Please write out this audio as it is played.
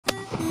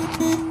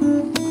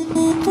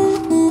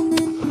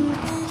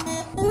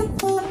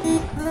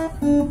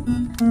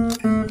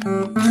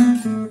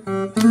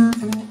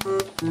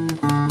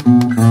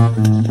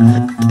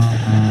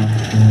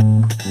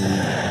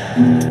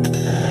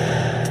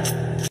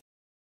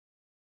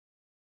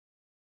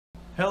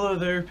Hello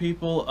there,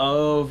 people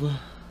of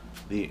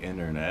the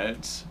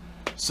internet.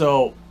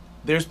 So,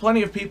 there's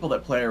plenty of people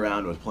that play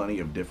around with plenty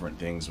of different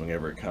things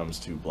whenever it comes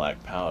to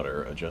black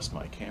powder. Adjust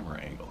my camera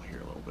angle here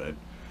a little bit.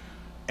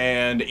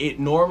 And it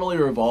normally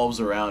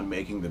revolves around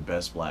making the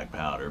best black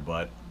powder,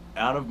 but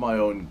out of my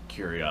own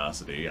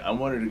curiosity, I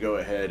wanted to go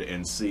ahead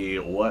and see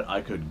what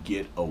I could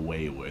get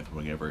away with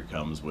whenever it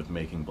comes with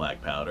making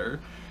black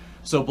powder.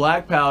 So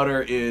black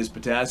powder is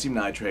potassium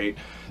nitrate,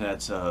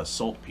 that's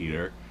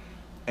saltpeter,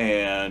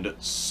 and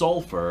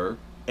sulfur,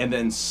 and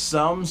then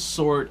some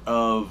sort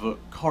of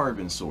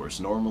carbon source,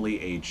 normally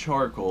a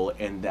charcoal,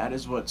 and that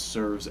is what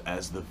serves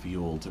as the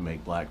fuel to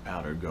make black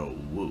powder go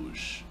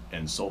whoosh,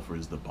 and sulfur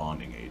is the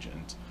bonding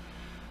agent.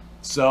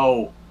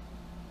 So,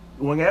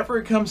 whenever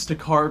it comes to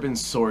carbon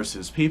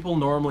sources, people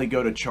normally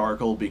go to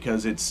charcoal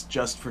because it's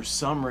just for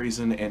some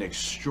reason an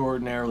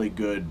extraordinarily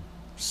good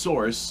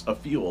source of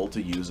fuel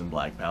to use in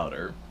black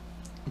powder.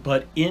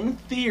 But in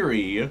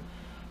theory,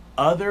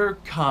 other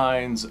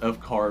kinds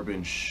of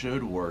carbon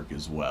should work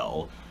as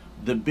well.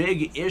 The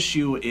big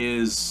issue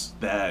is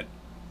that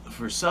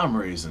for some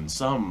reason,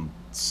 some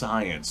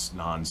science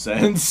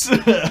nonsense,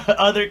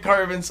 other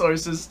carbon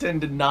sources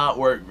tend to not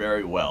work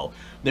very well.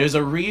 There's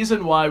a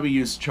reason why we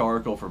use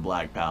charcoal for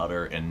black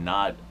powder and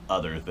not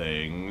other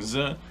things,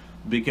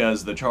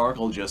 because the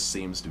charcoal just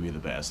seems to be the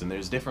best, and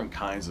there's different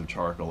kinds of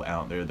charcoal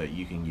out there that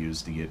you can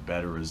use to get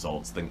better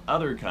results than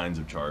other kinds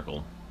of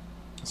charcoal.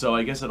 So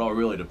I guess it all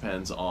really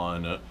depends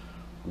on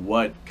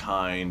what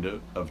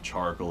kind of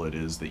charcoal it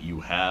is that you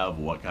have,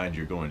 what kind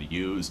you're going to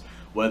use,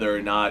 whether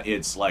or not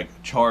it's like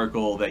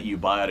charcoal that you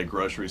buy at a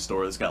grocery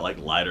store that's got like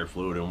lighter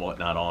fluid and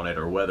whatnot on it,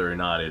 or whether or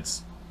not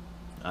it's,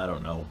 I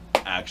don't know,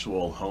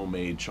 actual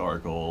homemade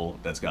charcoal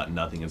that's got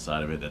nothing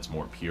inside of it, that's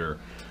more pure.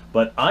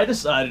 But I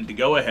decided to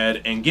go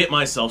ahead and get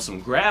myself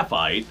some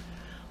graphite,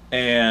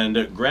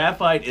 and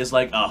graphite is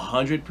like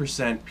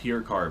 100%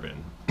 pure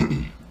carbon.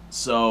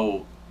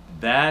 So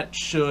that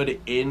should,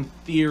 in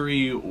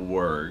theory,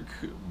 work,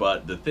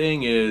 but the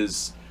thing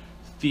is,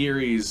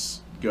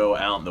 theories go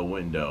out the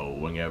window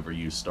whenever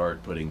you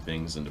start putting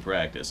things into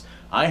practice.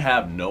 I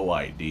have no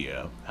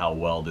idea how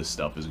well this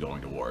stuff is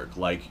going to work.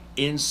 Like,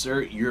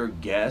 insert your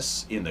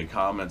guess in the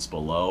comments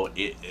below,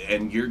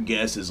 and your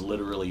guess is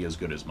literally as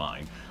good as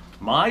mine.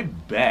 My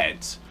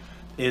bet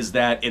is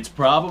that it's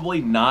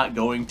probably not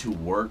going to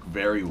work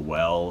very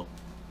well,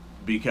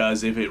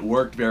 because if it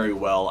worked very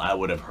well, I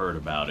would have heard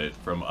about it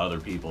from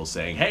other people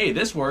saying, hey,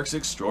 this works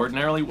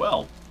extraordinarily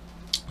well.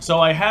 So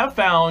I have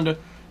found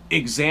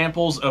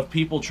examples of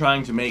people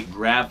trying to make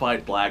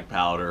graphite black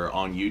powder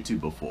on YouTube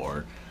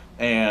before,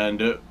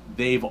 and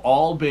they've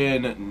all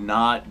been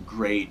not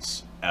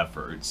great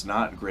efforts,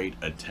 not great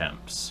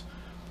attempts.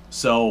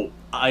 So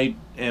I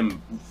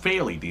am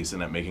fairly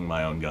decent at making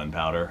my own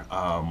gunpowder.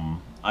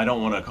 I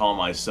don't want to call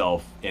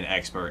myself an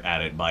expert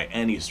at it by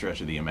any stretch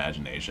of the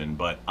imagination,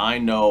 but I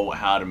know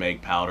how to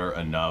make powder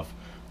enough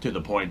to the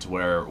point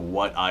where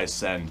what I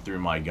send through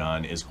my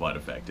gun is quite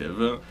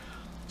effective.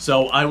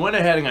 So I went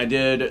ahead and I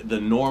did the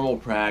normal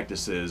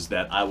practices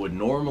that I would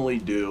normally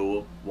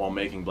do while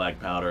making black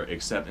powder,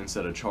 except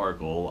instead of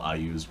charcoal, I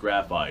used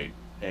graphite.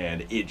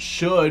 And it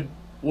should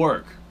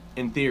work,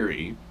 in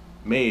theory.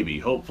 Maybe,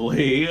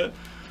 hopefully.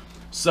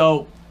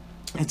 So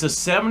it's a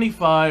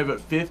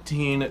 75,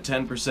 15,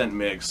 10%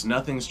 mix.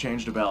 Nothing's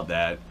changed about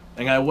that.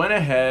 And I went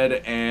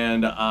ahead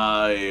and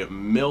I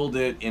milled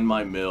it in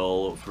my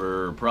mill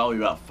for probably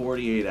about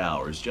 48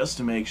 hours just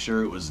to make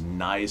sure it was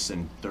nice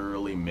and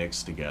thoroughly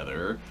mixed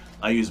together.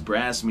 I use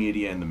brass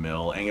media in the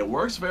mill, and it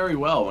works very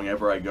well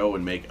whenever I go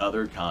and make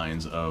other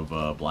kinds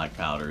of black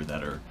powder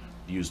that are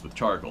used with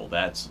charcoal.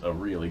 That's a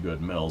really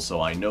good mill,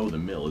 so I know the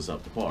mill is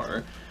up to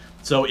par.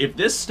 So if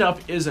this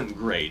stuff isn't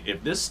great,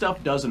 if this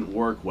stuff doesn't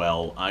work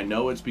well, I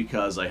know it's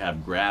because I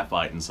have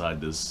graphite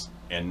inside this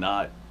and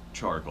not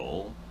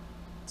charcoal.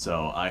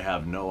 So I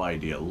have no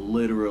idea,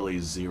 literally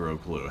zero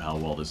clue how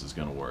well this is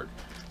going to work.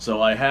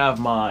 So I have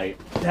my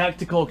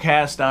tactical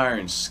cast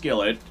iron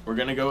skillet. We're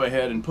going to go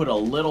ahead and put a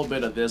little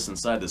bit of this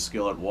inside the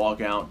skillet,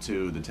 walk out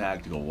to the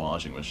tactical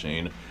washing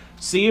machine,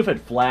 see if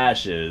it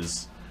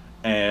flashes,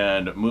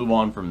 and move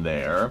on from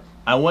there.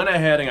 I went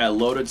ahead and I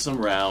loaded some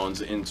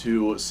rounds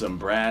into some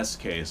brass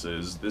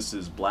cases. This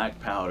is black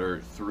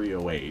powder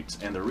 308,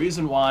 and the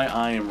reason why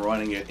I am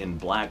running it in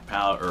black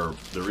powder, or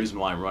the reason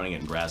why I'm running it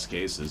in brass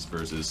cases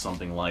versus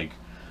something like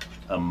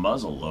a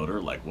muzzle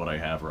loader like what I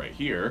have right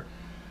here,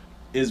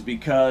 is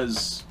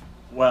because,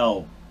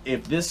 well,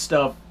 if this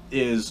stuff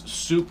is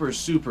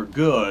super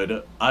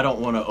good, I don't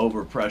want to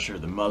overpressure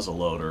the muzzle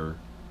loader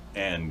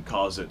and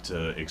cause it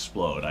to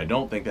explode. I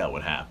don't think that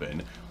would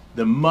happen.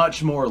 The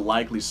much more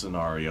likely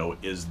scenario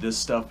is this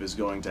stuff is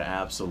going to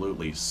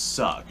absolutely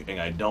suck,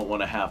 and I don't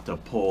want to have to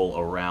pull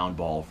a round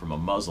ball from a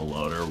muzzle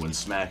loader when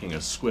smacking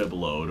a squib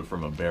load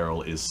from a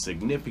barrel is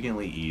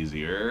significantly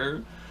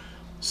easier.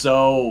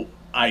 So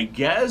I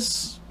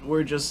guess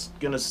we're just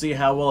gonna see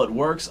how well it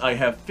works. I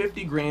have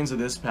 50 grains of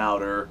this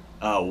powder,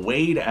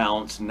 weighed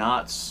out,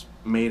 not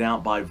made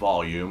out by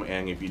volume,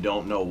 and if you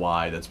don't know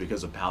why, that's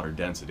because of powder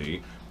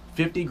density.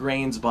 50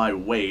 grains by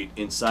weight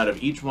inside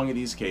of each one of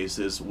these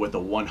cases with a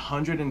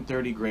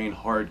 130 grain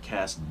hard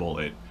cast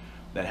bullet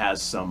that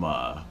has some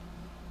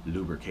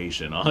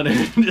lubrication on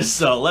it.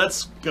 So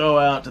let's go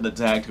out to the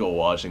tactical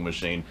washing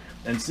machine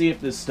and see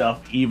if this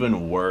stuff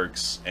even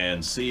works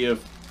and see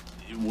if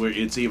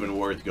it's even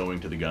worth going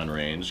to the gun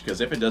range,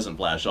 because if it doesn't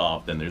flash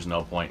off, then there's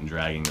no point in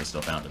dragging this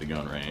stuff out to the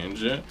gun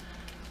range.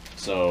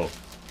 So,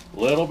 a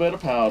little bit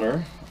of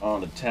powder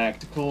on the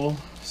tactical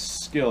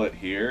skillet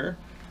here.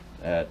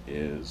 That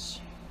is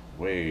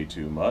way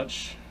too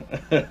much.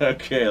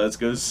 Okay, let's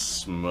go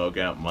smoke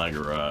out my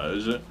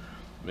garage.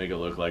 Make it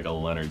look like a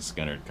Leonard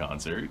Skinner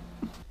concert.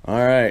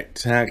 Alright,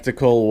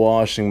 tactical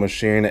washing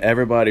machine.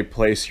 Everybody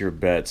place your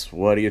bets.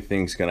 What do you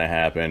think's gonna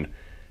happen?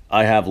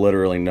 I have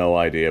literally no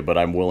idea, but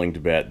I'm willing to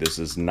bet this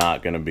is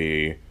not going to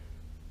be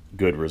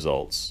good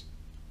results.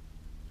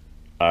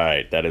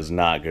 Alright, that is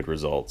not good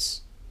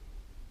results.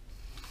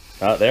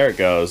 Oh, there it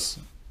goes.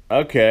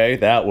 Okay,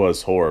 that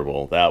was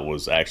horrible. That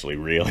was actually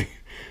really,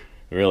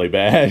 really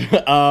bad.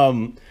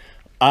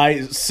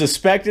 I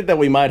suspected that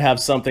we might have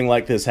something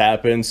like this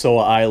happen, so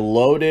I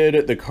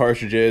loaded the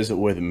cartridges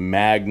with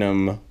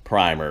Magnum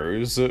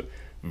primers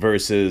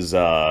versus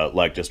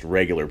like just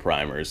regular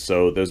primers.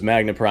 So those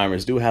Magnum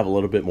primers do have a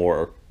little bit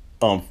more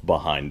oomph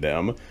behind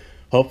them.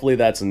 Hopefully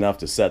that's enough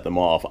to set them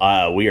off.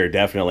 We are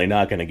definitely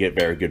not going to get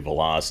very good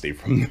velocity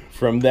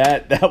from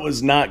that. That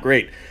was not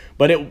great.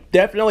 But it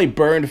definitely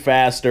burned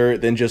faster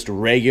than just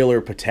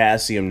regular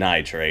potassium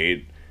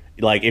nitrate.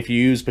 Like, if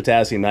you use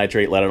potassium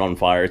nitrate, let it on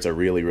fire, it's a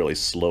really, really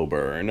slow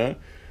burn.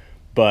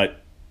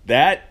 But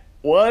that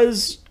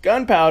was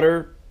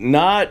gunpowder,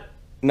 not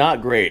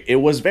great. It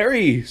was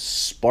very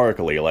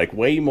sparkly, like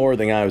way more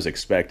than I was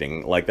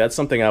expecting. Like, that's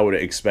something I would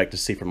expect to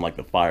see from like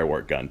the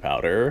firework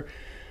gunpowder.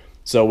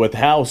 So with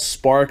how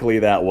sparkly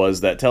that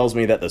was, that tells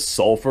me that the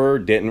sulfur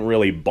didn't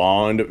really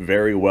bond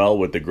very well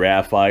with the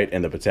graphite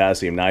and the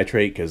potassium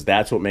nitrate, because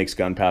that's what makes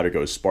gunpowder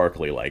go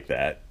sparkly like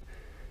that.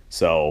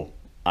 So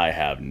I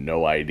have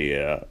no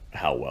idea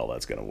how well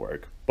that's going to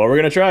work. But we're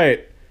going to try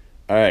it.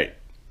 All right.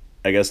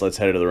 I guess let's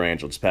head to the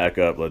range. Let's pack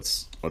up.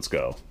 Let's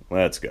go.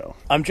 Let's go.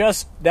 I'm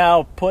just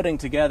now putting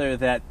together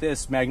that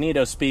this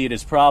magneto speed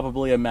is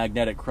probably a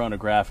magnetic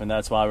chronograph, and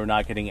that's why we're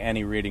not getting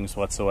any readings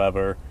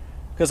whatsoever,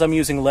 because I'm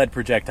using lead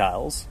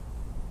projectiles.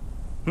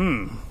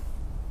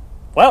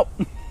 Well,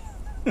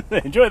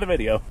 enjoy the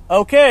video.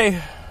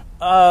 Okay,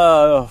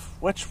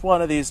 which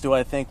one of these do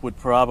I think would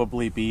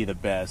probably be the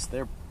best?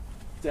 They're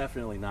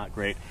definitely not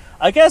great.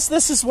 I guess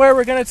this is where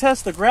we're going to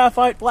test the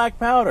graphite black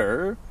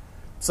powder.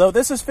 So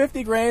this is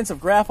 50 grains of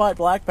graphite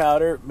black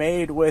powder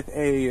made with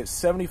a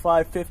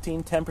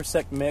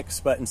 75-15-10% mix,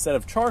 but instead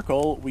of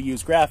charcoal, we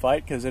use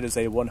graphite because it is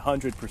a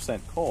 100%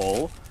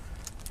 coal.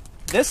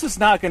 This is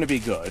not going to be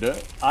good.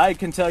 I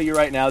can tell you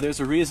right now, there's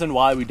a reason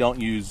why we don't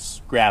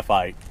use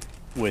graphite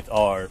with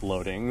our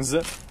loadings.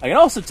 I can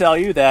also tell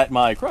you that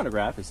my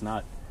chronograph is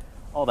not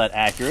all that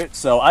accurate,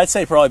 so I'd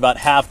say probably about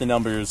half the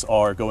numbers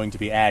are going to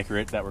be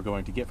accurate that we're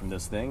going to get from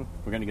this thing.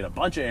 We're going to get a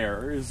bunch of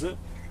errors.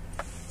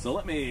 So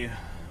let me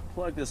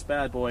plug this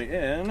bad boy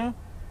in,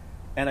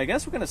 and I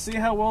guess we're going to see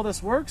how well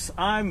this works.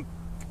 I'm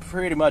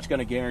pretty much going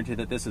to guarantee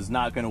that this is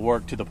not going to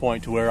work to the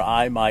point to where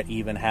I might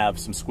even have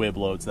some squib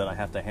loads that I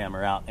have to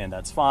hammer out, and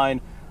that's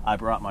fine. I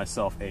brought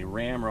myself a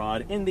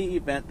ramrod in the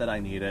event that I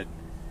need it.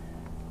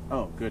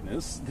 Oh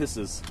goodness,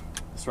 this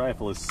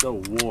rifle is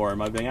so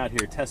warm. I've been out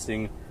here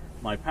testing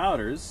my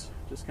powders,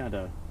 just kind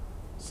of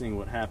seeing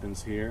what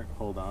happens here.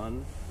 Hold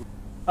on.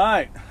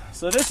 Alright,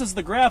 so this is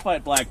the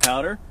graphite black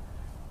powder,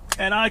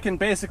 and I can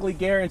basically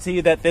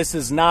guarantee that this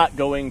is not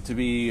going to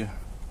be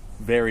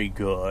very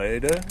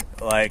good.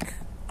 Like,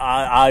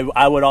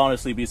 I would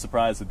honestly be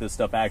surprised if this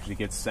stuff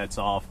actually sets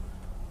off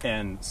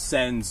and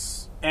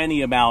sends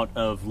any amount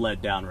of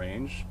lead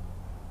downrange.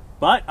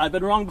 But I've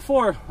been wrong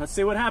before. Let's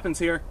see what happens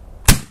here.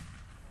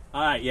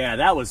 Alright, yeah,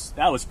 that was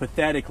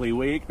pathetically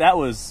weak.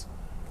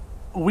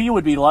 We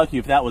would be lucky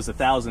if that was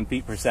 1,000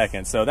 feet per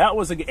second. So that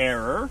was an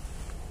error,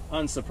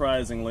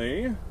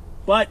 unsurprisingly.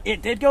 But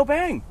it did go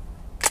bang.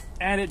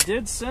 And it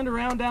did send a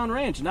round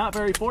downrange, not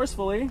very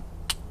forcefully.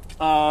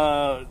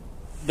 That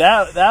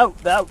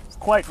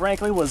quite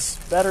frankly was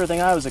better than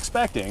I was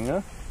expecting.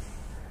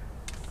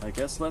 I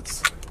guess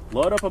let's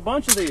load up a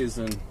bunch of these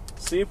and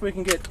see if we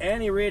can get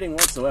any reading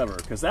whatsoever,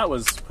 because that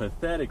was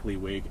pathetically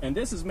weak. And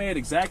this is made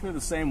exactly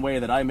the same way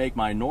that I make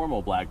my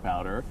normal black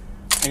powder.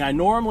 And I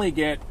normally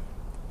get,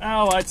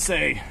 I'd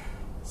say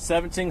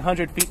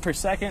 1,700 feet per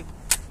second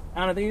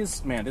out of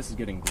these. Man, this is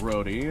getting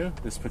grody.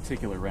 This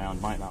particular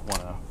round might not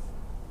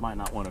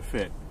want to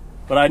fit.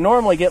 But I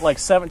normally get like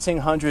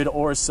 1,700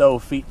 or so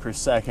feet per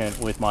second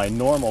with my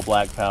normal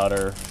black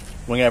powder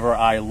whenever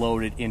I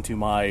load it into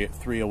my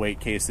 308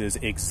 cases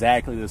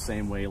exactly the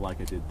same way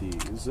like I did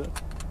these.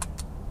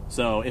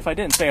 So if I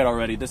didn't say it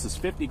already, this is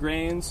 50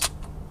 grains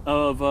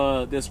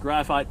of this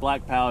graphite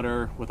black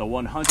powder with a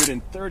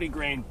 130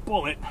 grain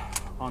bullet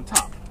on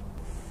top.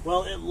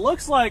 Well, it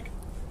looks like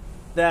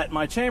that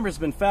my chamber's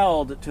been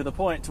fouled to the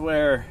point to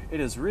where it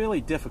is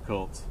really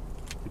difficult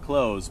to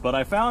close. But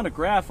I found a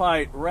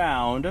graphite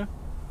round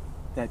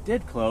that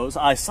did close.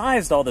 I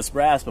sized all this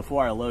brass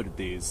before I loaded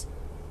these.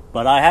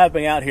 But I have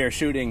been out here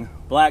shooting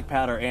black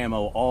powder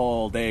ammo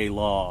all day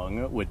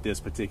long with this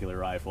particular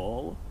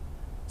rifle.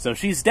 So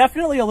she's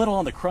definitely a little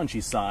on the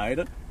crunchy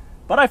side.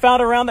 But I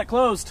found a round that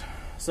closed.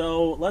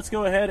 So let's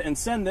go ahead and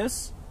send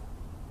this.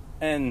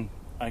 And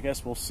I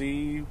guess we'll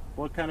see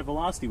what kind of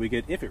velocity we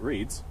get if it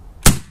reads.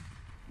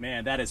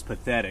 Man, that is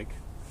pathetic.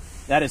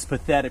 That is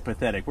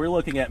pathetic. We're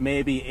looking at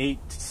maybe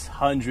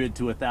 800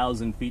 to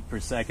 1,000 feet per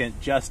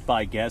second just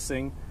by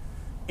guessing.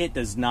 It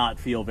does not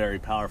feel very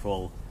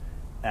powerful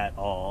at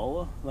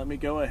all. Let me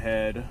go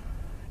ahead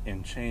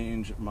and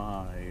change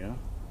my...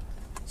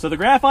 So the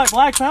graphite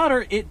black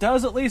powder, it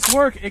does at least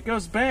work. It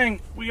goes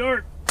bang. We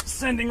are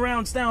sending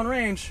rounds down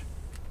range.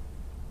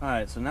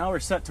 Alright, so now we're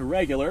set to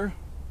regular.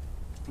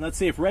 Let's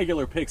see if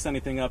regular picks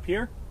anything up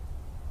here.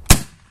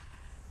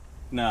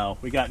 No,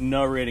 we got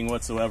no rating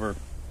whatsoever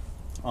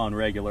on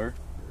regular.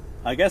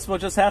 I guess we'll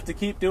just have to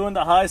keep doing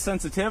the high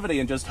sensitivity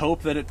and just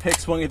hope that it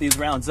picks one of these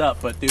rounds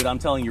up. But dude, I'm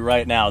telling you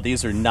right now,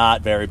 these are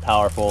not very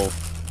powerful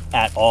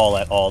at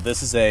all.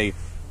 This is a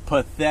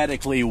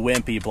pathetically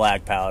wimpy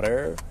black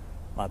powder.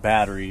 My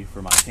battery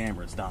for my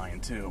camera's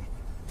dying too.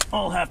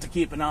 I'll have to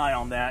keep an eye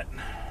on that.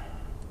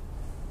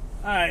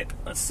 Alright,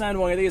 let's send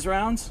one of these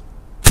rounds.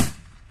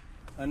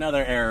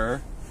 Another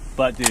error.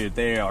 But dude,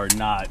 they are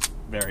not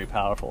very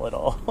powerful at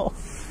all.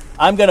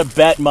 I'm gonna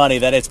bet money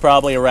that it's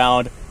probably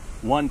around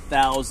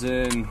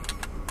 1,000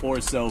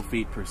 or so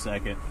feet per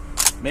second.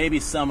 Maybe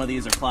some of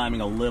these are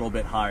climbing a little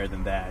bit higher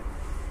than that.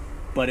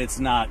 But it's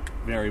not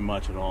very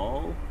much at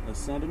all. Let's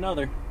send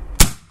another.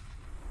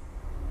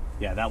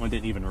 Yeah, that one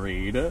didn't even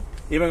read.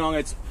 Even on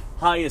its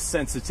highest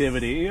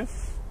sensitivity,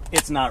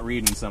 it's not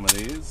reading some of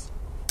these.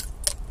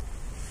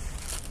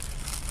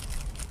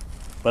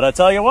 But I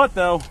tell you what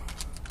though,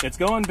 it's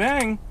going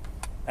bang.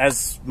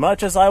 As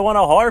much as I want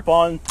to harp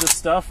on this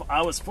stuff,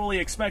 I was fully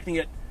expecting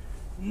it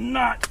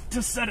not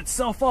to set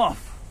itself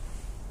off.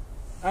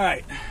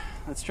 Alright,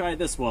 let's try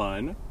this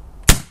one.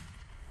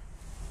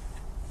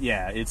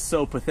 Yeah, it's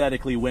so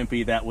pathetically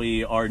wimpy that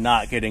we are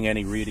not getting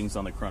any readings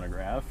on the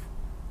chronograph.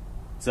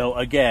 So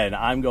again,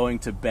 I'm going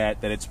to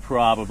bet that it's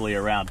probably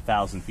around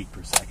 1,000 feet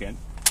per second,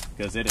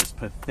 because it is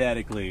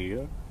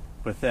pathetically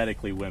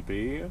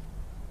wimpy.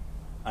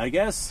 I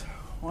guess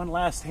one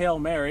last Hail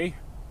Mary.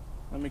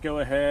 Let me go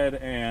ahead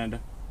and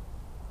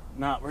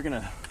we're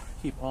gonna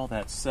keep all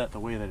that set the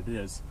way that it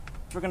is.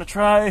 We're gonna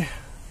try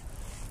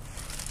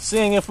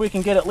seeing if we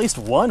can get at least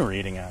one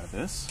reading out of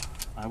this.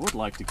 I would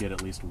like to get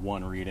at least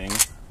one reading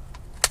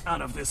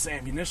out of this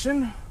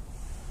ammunition.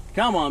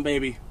 Come on,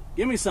 baby.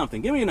 Give me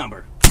something. Give me a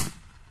number.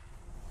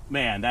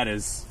 Man, that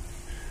is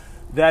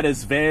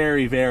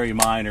very, very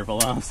minor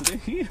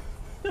velocity.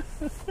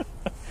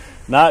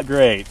 Not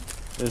great.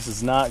 This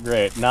is not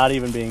great. Not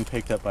even being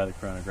picked up by the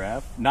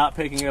chronograph. Not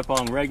picking it up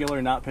on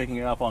regular, not picking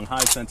it up on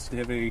high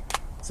sensitivity.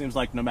 Seems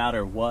like no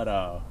matter what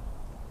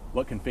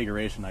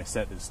configuration I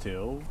set this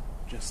to,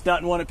 just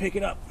doesn't want to pick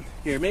it up.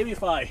 Here, maybe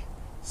if I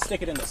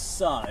stick it in the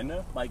sun,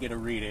 might get a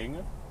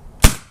reading.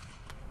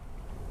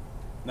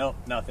 Nope,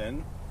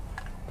 nothing.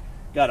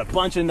 Got a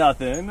bunch of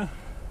nothing.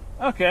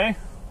 Okay,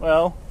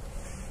 well,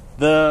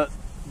 the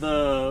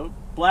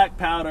black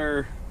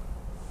powder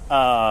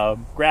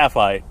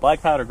graphite,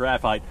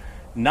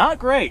 not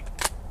great,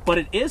 but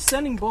it is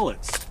sending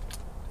bullets.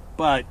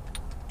 But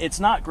it's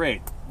not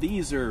great.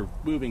 These are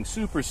moving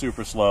super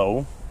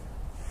slow.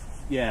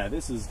 Yeah,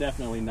 this is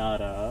definitely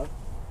not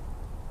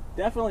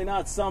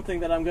something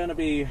that I'm gonna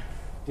be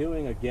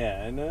doing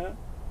again.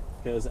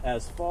 Because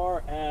as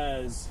far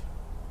as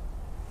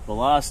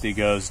velocity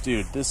goes,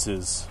 dude, this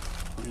is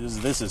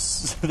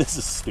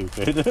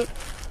stupid.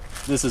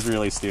 This is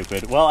really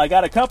stupid. Well, I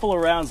got a couple of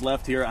rounds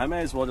left here. I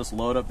may as well just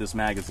load up this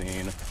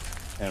magazine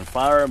and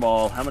fire them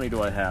all. How many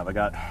do I have? I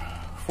got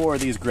 4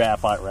 of these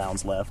graphite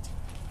rounds left.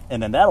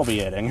 And then that'll be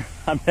it.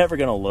 I'm never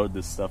going to load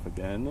this stuff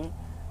again.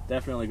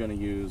 Definitely going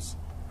to use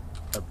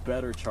a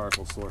better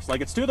charcoal source. Like,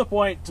 it's to the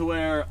point to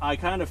where I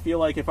kind of feel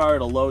like if I were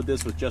to load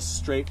this with just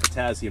straight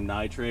potassium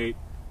nitrate,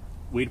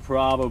 we'd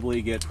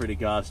probably get pretty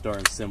gosh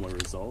darn similar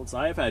results.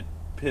 I have had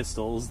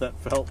pistols that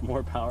felt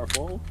more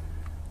powerful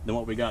than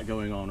what we got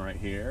going on right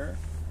here.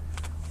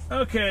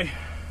 Okay,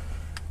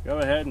 go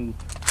ahead and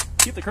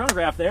keep the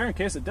chronograph there in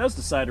case it does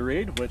decide to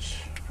read, which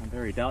I'm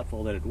very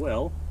doubtful that it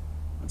will.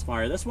 Let's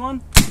fire this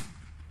one.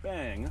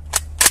 Bang.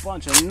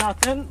 Bunch of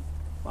nothing.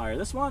 Fire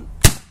this one.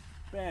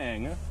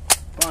 Bang.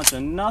 Bunch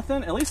of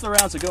nothing. At least the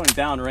rounds are going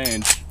down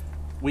range.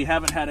 We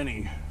haven't had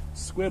any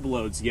squib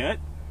loads yet.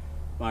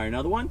 Fire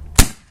another one.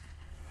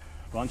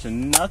 Bunch of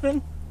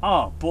nothing.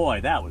 Oh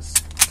boy, that was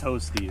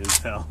toasty as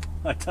hell.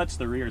 I touched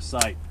the rear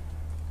sight.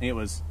 It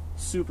was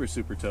super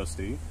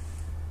toasty.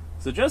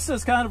 So just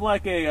as kind of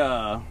like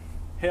a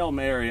Hail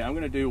Mary, I'm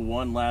going to do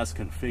one last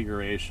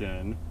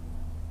configuration.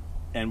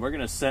 And we're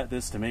going to set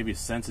this to maybe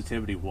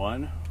sensitivity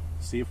 1.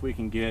 See if we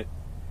can get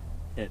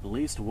at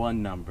least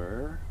one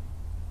number.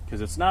 Because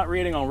it's not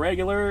reading on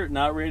regular,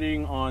 not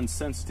reading on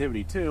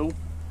sensitivity 2.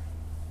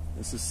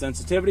 This is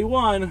sensitivity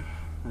 1.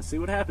 Let's see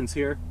what happens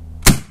here.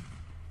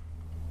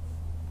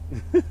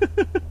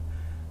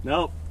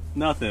 Nope,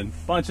 nothing.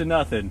 Bunch of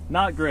nothing.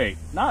 Not great.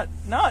 Not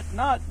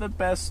the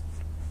best.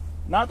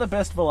 Not the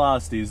best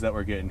velocities that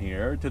we're getting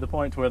here, to the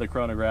point where the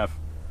chronograph,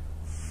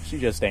 she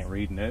just ain't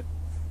reading it.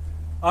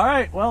 All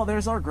right, well,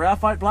 there's our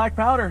graphite black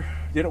powder.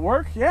 Did it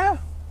work? Yeah.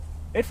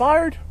 It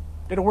fired.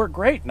 Did it work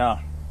great? No,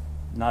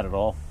 not at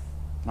all.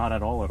 Not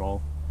at all at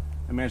all.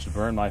 I managed to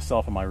burn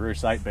myself on my rear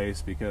sight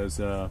base because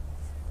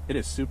it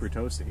is super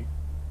toasty.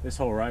 This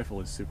whole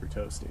rifle is super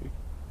toasty.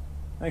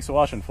 Thanks for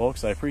watching,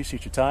 folks. I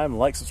appreciate your time.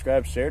 Like,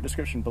 subscribe, share.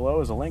 Description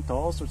below is a link to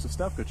all sorts of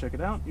stuff. Go check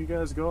it out. You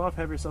guys go off.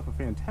 Have yourself a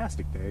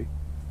fantastic day.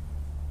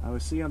 I will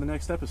see you on the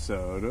next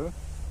episode.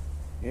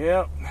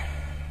 Yep,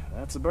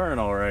 that's a burn,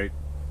 all right.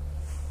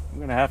 I'm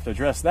going to have to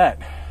address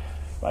that.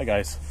 Bye,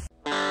 guys.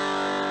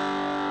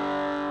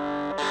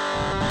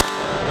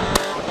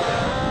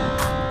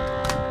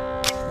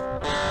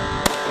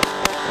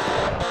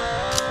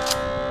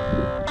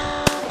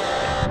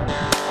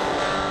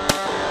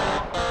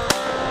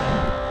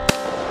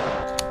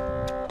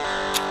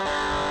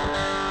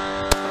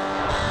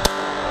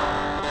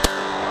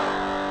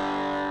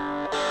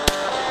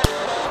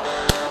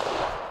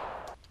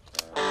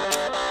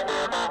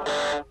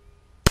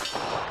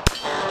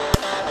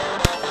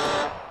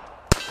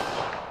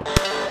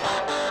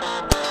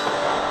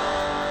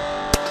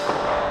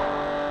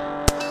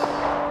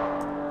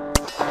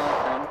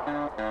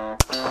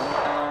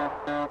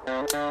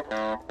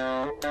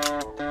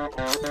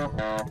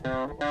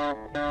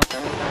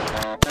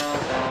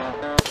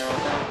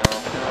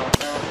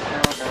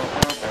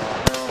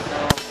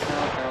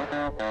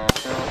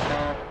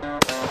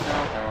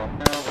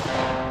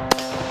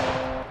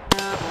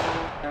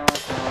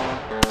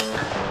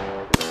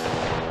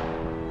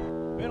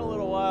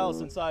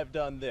 Since I've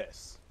done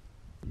this.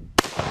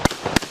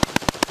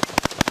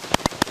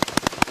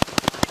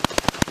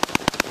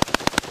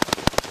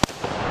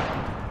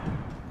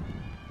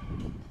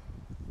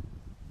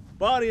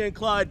 Bonnie and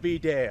Clyde be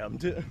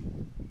damned. The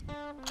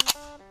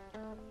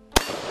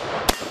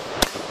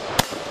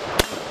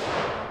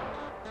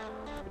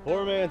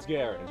poor man's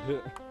Garrett.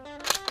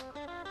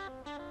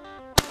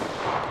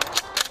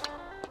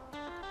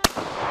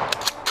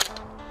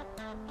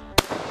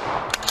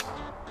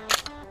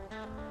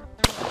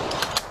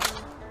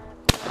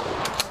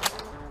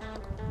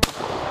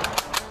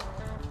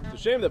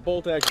 Shame that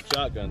bolt-action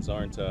shotguns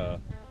aren't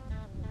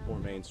more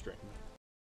mainstream.